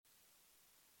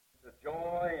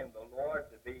joy in the Lord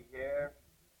to be here.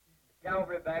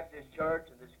 Calvary Baptist Church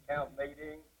and this camp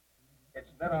meeting, it's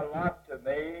been a lot to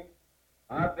me.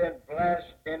 I've been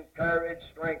blessed, encouraged,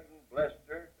 strengthened,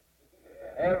 blistered,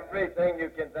 everything you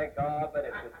can think of, but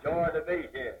it's a joy to be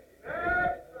here.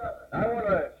 I want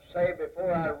to say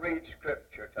before I read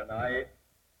Scripture tonight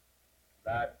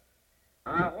that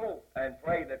I hope and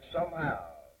pray that somehow,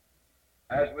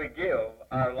 as we give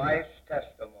our life's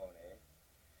testimony,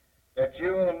 that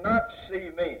you will not see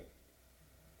me,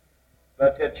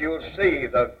 but that you'll see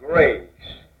the grace,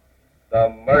 the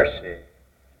mercy,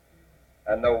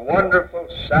 and the wonderful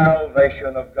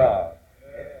salvation of God.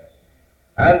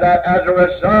 And that as a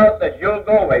result that you'll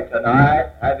go away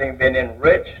tonight having been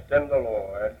enriched in the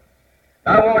Lord.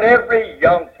 I want every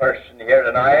young person here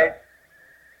tonight,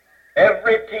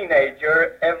 every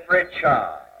teenager, every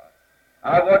child,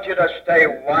 I want you to stay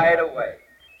wide awake.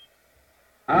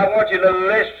 I want you to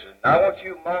listen. I want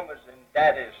you mamas and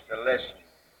daddies to listen.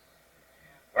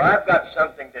 For I've got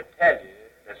something to tell you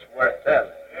that's worth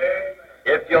telling.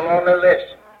 If you'll only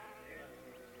listen.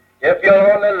 If you'll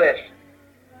only listen.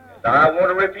 And I want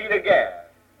to repeat again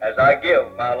as I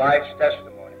give my life's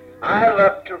testimony. I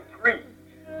love to preach.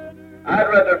 I'd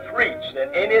rather preach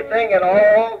than anything in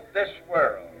all this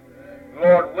world.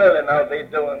 Lord willing, I'll be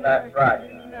doing that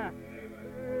Friday night.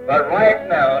 But right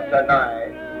now,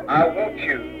 tonight, I want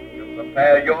you to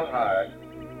prepare your heart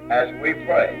as we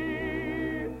pray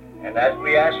and as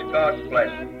we ask God's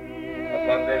blessing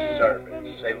upon this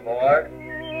service. Say, Lord,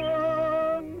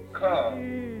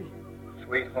 come,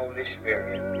 sweet Holy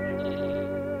Spirit,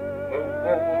 move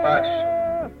over my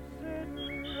soul,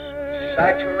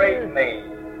 saturate me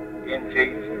in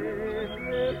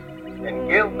Jesus, and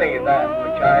give me that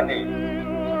which I need.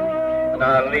 And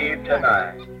I'll leave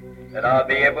tonight, that I'll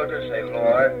be able to say,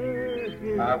 Lord,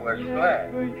 I was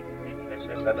glad. They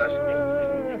said, let us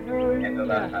go into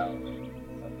the house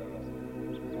of the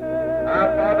Lord. Our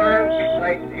Father, we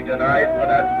thank Thee tonight for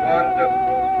that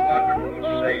wonderful,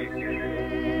 wonderful Savior.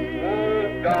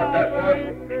 Oh, God, that one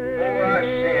bore our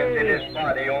sins in His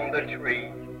body on the tree.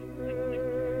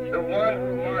 The one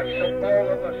who marks the fall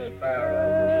of a sparrow.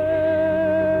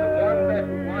 The one that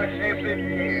marks every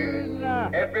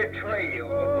tear, every trail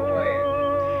of the way,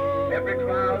 every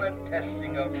trial and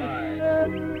testing of life.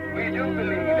 We do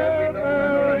believe and we know and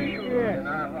are assured in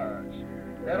our hearts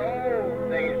that all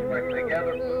things work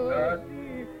together for good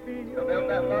to them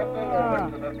that love the Lord,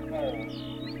 to the call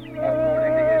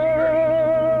according to His purpose.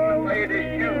 We pray to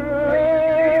you,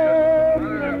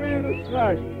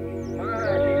 precious Jesus, my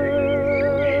Savior.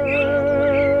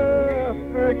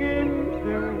 Forgive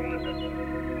them.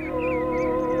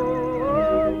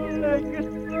 Oh, make it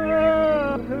so.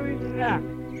 Who's that?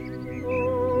 Oh,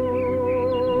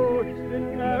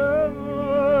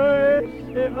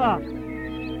 Shiva.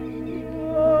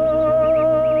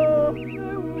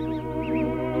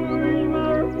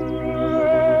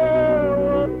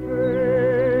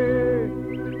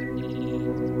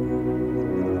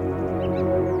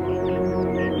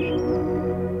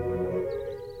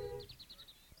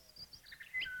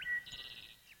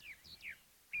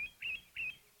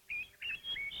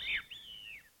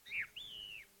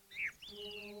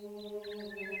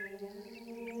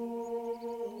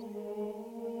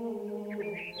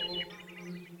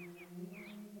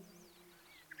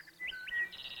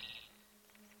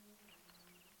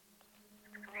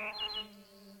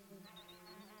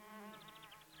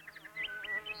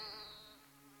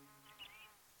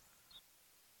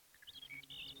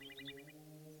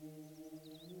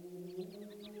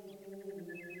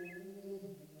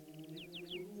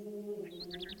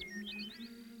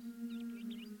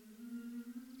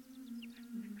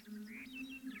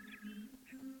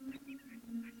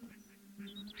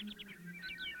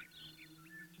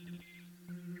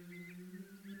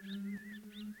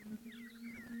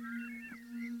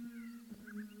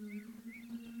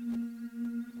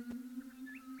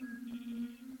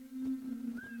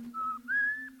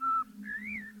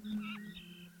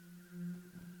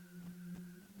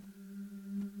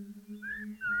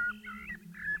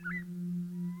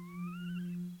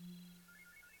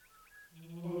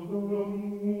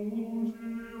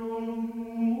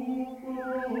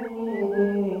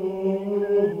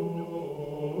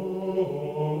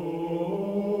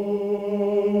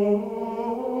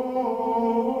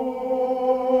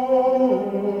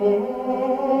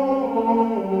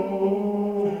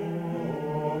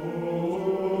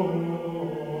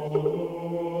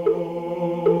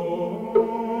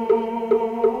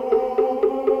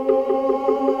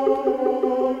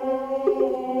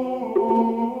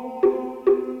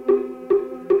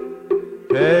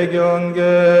 대경계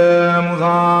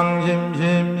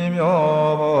무상심심이며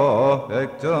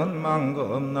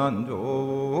백천만금난조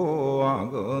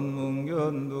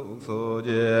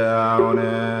악은문견득서제아오네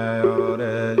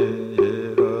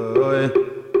열애진실의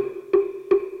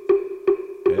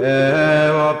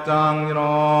대법장이론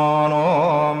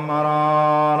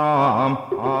엄마라남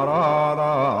아라다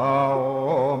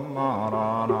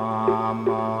엄마라남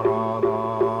아라다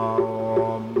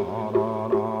엄마라남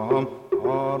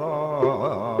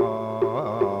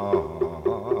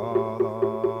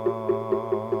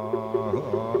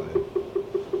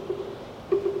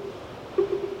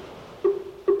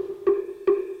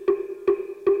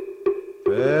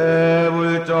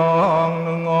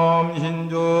배불정능엄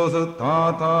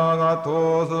신조스타타가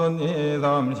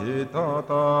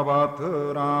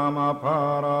토스니삼시타타바트라마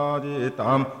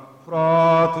파라지땀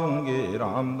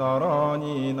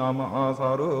프라퉁기람다라니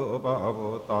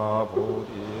나마사르바부타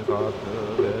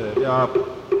보디사트베랴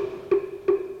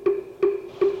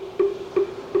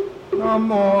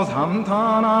남모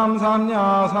삼타남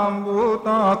삼야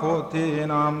삼부타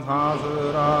고티남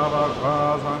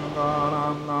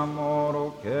사스라박하상가남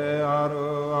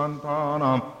남모로케아르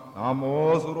안타남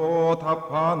남모수로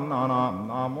타판나남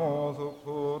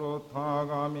남모숙수로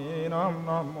타가미남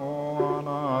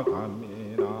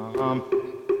남모아나가미남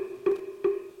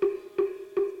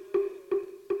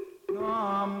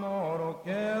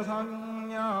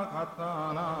남모로케상야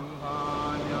가타남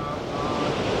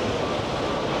사냐타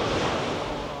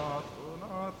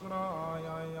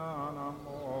야야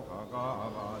남모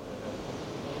가가바제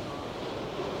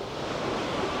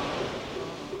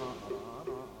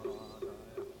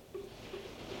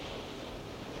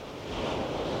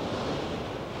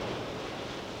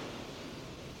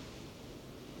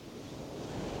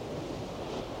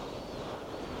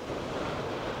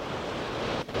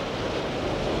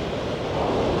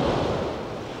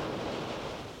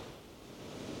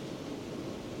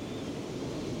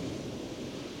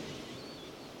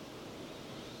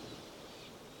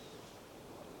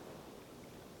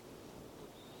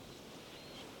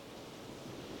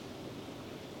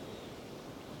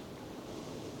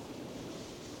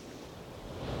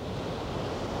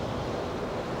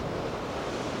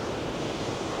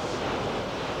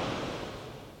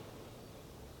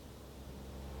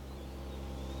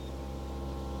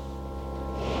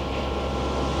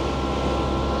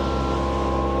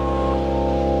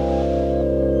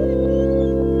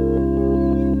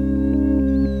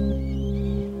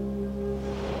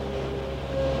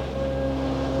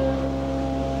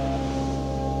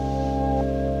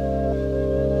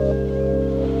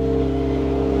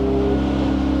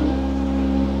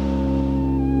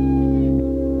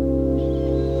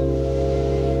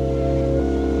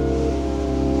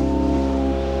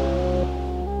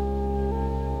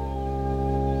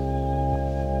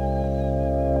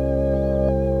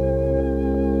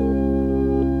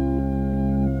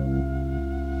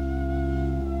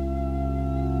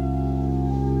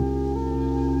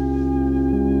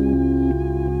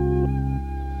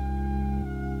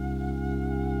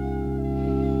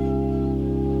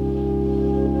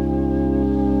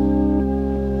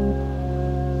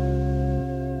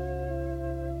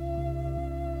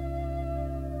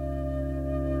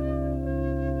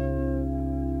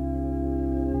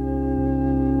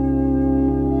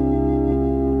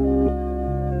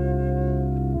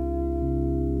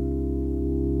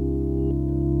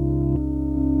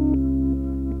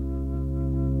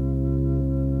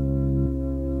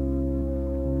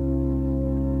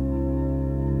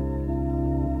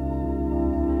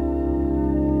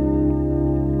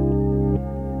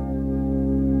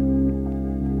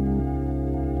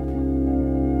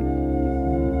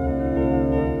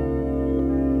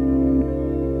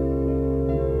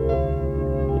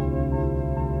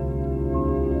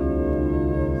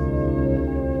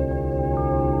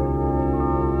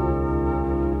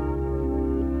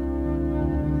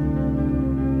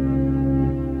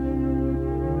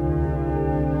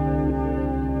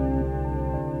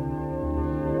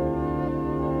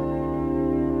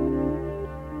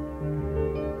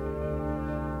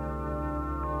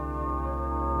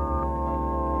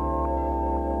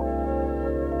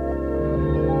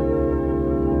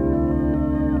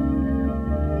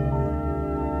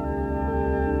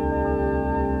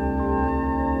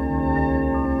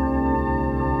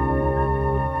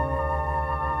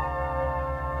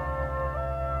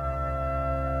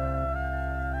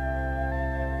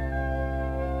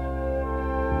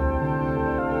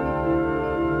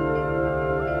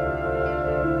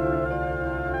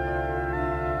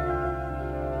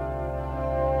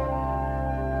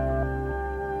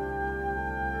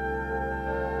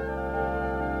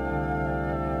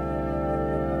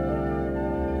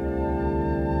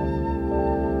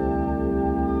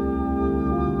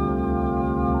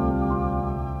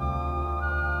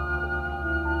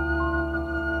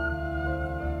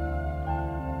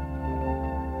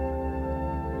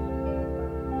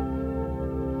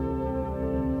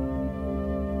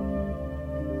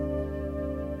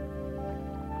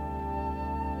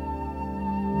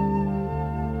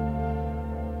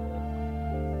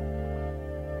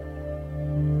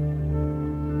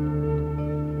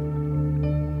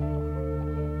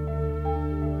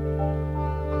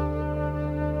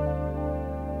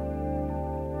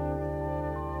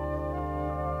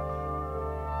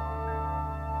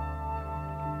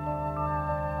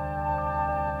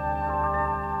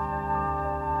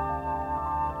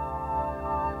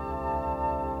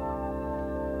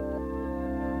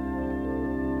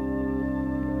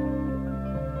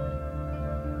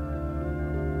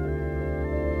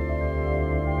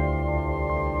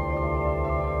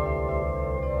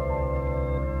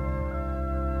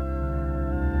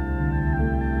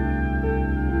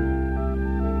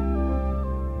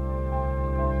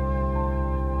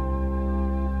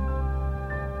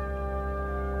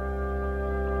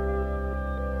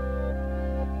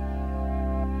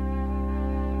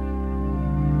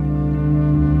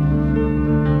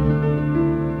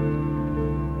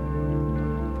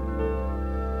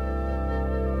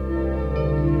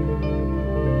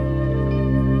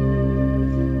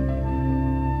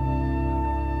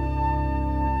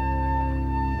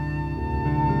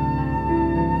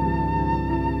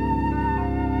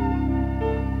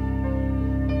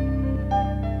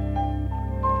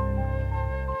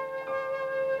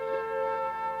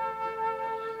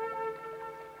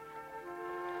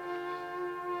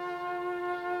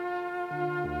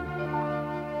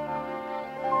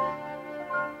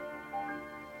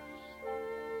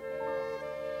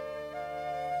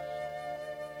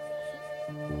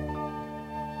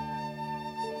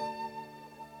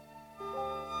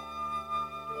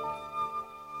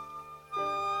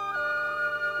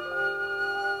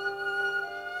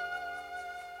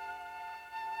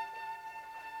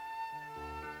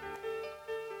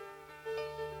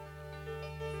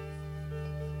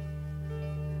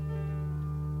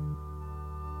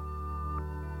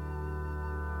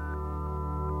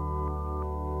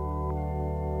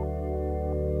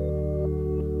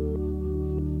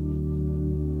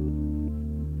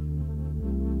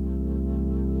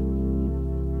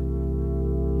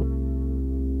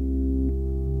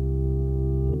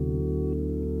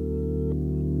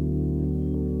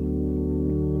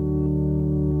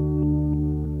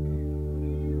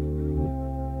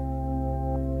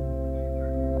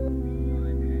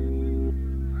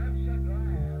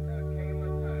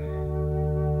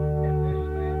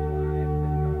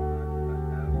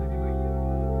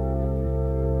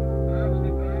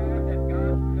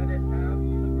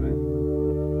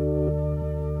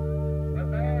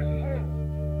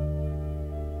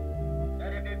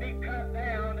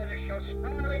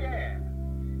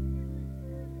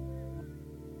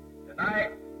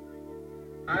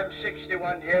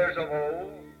 61 years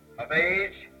of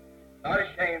age, not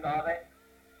ashamed of it.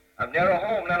 I'm nearer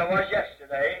home than I was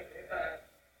yesterday.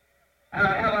 And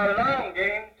I have a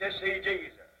longing to see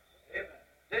Jesus.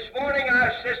 This morning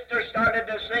our sister started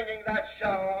to singing that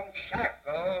song,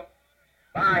 Shackled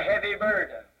by a Heavy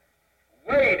Burden,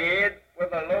 weighted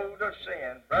with a load of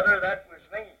sin. Brother, that was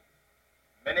me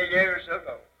many years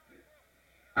ago.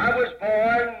 I was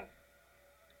born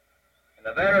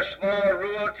in a very small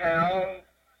rural town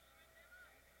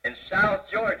in South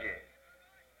Georgia.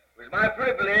 It was my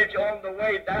privilege on the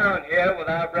way down here with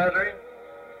our brethren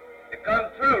to come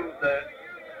through the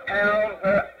town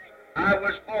where I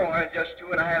was born, just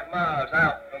 2.5 miles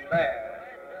out from there.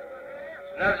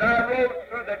 And as I rode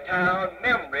through the town,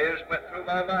 memories went through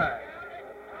my mind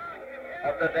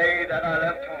of the day that I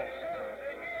left home.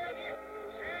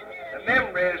 The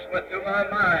memories went through my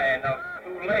mind of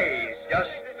who lays just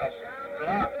a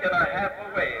block and a half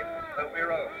away from where we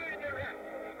rode,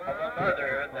 of a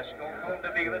mother that's going home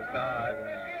to be with God,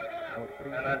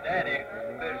 and a daddy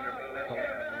who's miserable as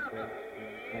hell.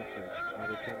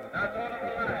 And I thought of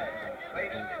a life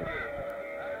wasted here.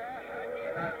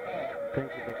 And I thought,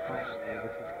 Thank you for calling me.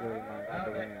 This is Gary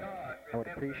Montgomery. I would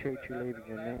appreciate you leaving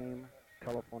your name,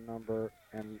 telephone number,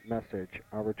 and message.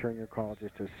 I'll return your call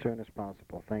just as soon as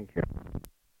possible. Thank you.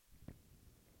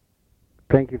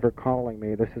 Thank you for calling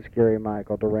me. This is Gary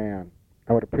Michael Duran.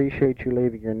 I would appreciate you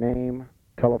leaving your name,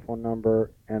 telephone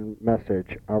number, and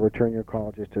message. I'll return your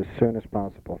call just as soon as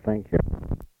possible. Thank you.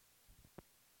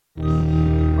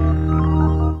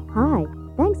 Hi,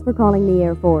 thanks for calling the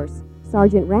Air Force.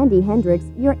 Sergeant Randy Hendricks,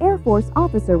 your Air Force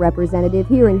officer representative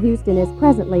here in Houston, is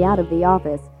presently out of the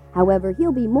office. However,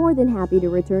 he'll be more than happy to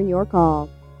return your call.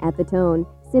 At the tone,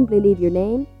 simply leave your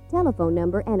name, telephone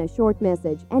number, and a short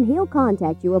message, and he'll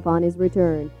contact you upon his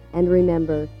return. And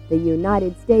remember, the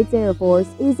United States Air Force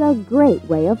is a great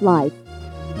way of life.